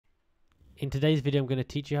In today's video, I'm going to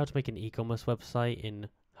teach you how to make an e-commerce website in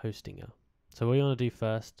Hostinger. So what you want to do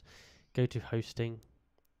first, go to hosting,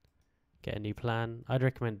 get a new plan. I'd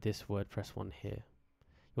recommend this WordPress one here.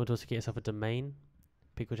 You want to also get yourself a domain,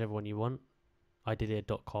 pick whichever one you want. I did it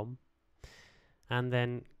 .com, and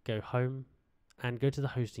then go home and go to the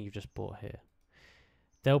hosting you've just bought here.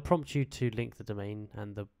 They'll prompt you to link the domain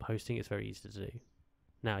and the hosting. It's very easy to do.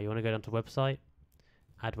 Now you want to go down to website,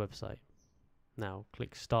 add website. Now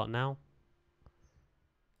click start now,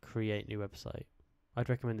 create new website. I'd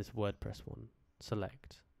recommend this WordPress one.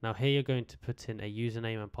 Select. Now here you're going to put in a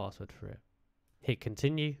username and password for it. Hit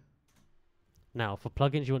continue. Now for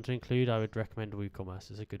plugins you want to include, I would recommend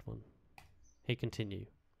Ecommerce. It's a good one. Hit continue.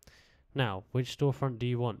 Now which storefront do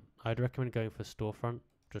you want? I'd recommend going for storefront,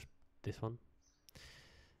 just this one.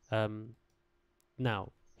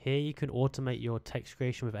 Now here you can automate your text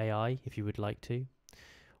creation with AI if you would like to,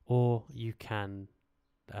 or you can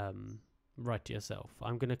write it yourself.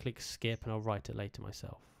 I'm going to click skip and I'll write it later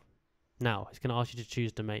myself. Now it's going to ask you to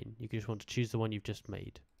choose domain. You just want to choose the one you've just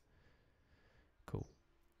made. Cool.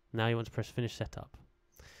 Now you want to press finish setup,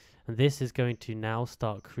 and this is going to now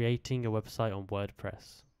start creating a website on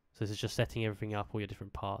WordPress. So this is just setting everything up, all your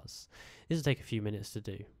different parts. This will take a few minutes to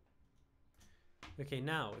do. Okay,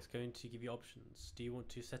 now it's going to give you options. Do you want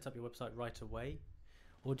to set up your website right away,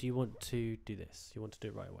 or do you want to do this? You want to do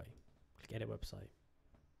it right away. Click edit website.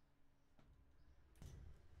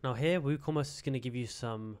 Now here WooCommerce is going to give you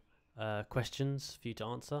some questions for you to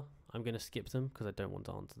answer. I'm going to skip them because I don't want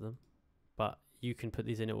to answer them, but you can put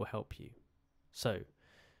these in, it will help you. So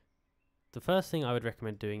the first thing I would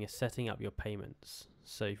recommend doing is setting up your payments.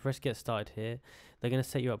 So if you press get started here, they're going to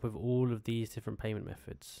set you up with all of these different payment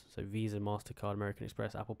methods. So Visa, MasterCard, American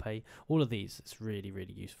Express, Apple Pay, all of these. It's really,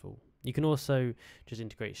 really useful. You can also just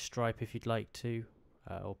integrate Stripe if you'd like to,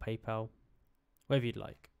 or PayPal, whatever you'd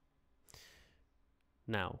like.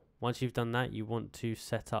 Now, once you've done that, you want to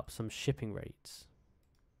set up some shipping rates.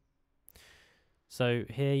 So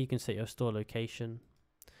here you can set your store location,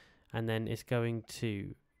 and then it's going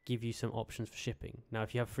to give you some options for shipping. Now,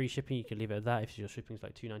 if you have free shipping, you can leave it at that. If your shipping is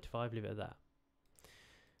like $2.95, leave it at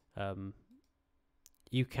that.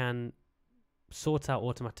 You can sort out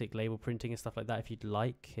automatic label printing and stuff like that if you'd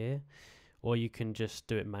like here, or you can just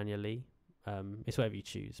do it manually. It's whatever you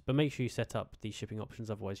choose, but make sure you set up these shipping options,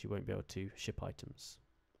 otherwise you won't be able to ship items.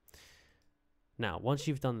 Now, once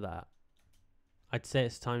you've done that, I'd say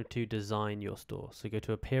it's time to design your store. So go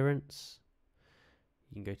to appearance,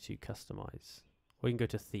 you can go to customize, or you can go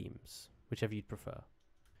to themes, whichever you'd prefer.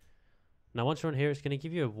 Now once you're on here, it's going to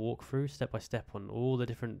give you a walkthrough step by step on all the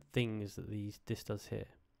different things that this does here.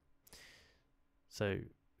 So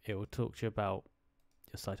it will talk to you about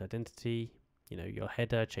your site identity, your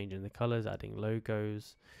header, changing the colors, adding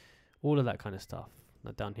logos, all of that kind of stuff.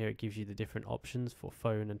 Now down here it gives you the different options for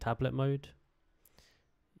phone and tablet mode.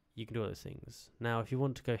 You can do all those things. Now if you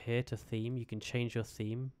want to go here to theme, you can change your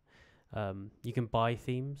theme. You can buy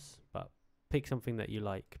themes, but pick something that you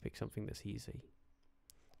like, pick something that's easy.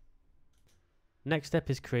 Next step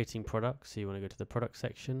is creating products. So you want to go to the product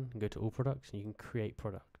section and go to all products, and you can create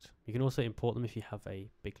product. You can also import them if you have a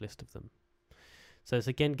big list of them. So it's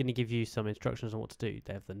again going to give you some instructions on what to do.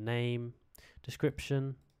 They have the name,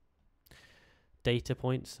 description, data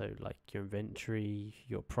points, so like your inventory,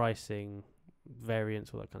 your pricing,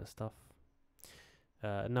 variants, all that kind of stuff.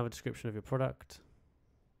 Another description of your product,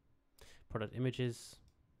 product images,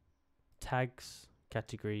 tags,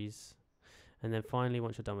 categories, and then finally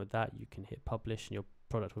once you're done with that, you can hit publish and your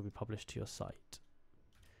product will be published to your site.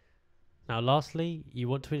 Now lastly, you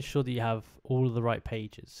want to ensure that you have all of the right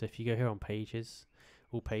pages. So if you go here on pages,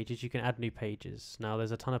 all pages, you can add new pages. Now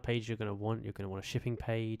there's a ton of pages you're going to want. You're going to want a shipping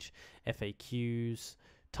page, FAQs,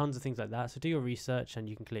 tons of things like that. So do your research and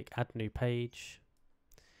you can click add new page,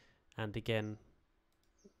 and again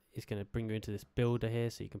it's going to bring you into this builder here,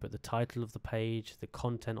 so you can put the title of the page, the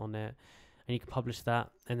content on it, and you can publish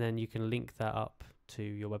that, and then you can link that up to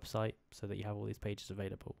your website so that you have all these pages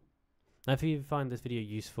available. Now if you find this video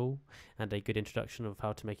useful and a good introduction of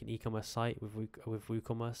how to make an e-commerce site with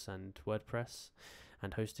WooCommerce and WordPress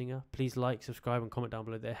and Hostinger, please like, subscribe and comment down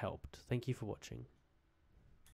below that it helped. Thank you for watching.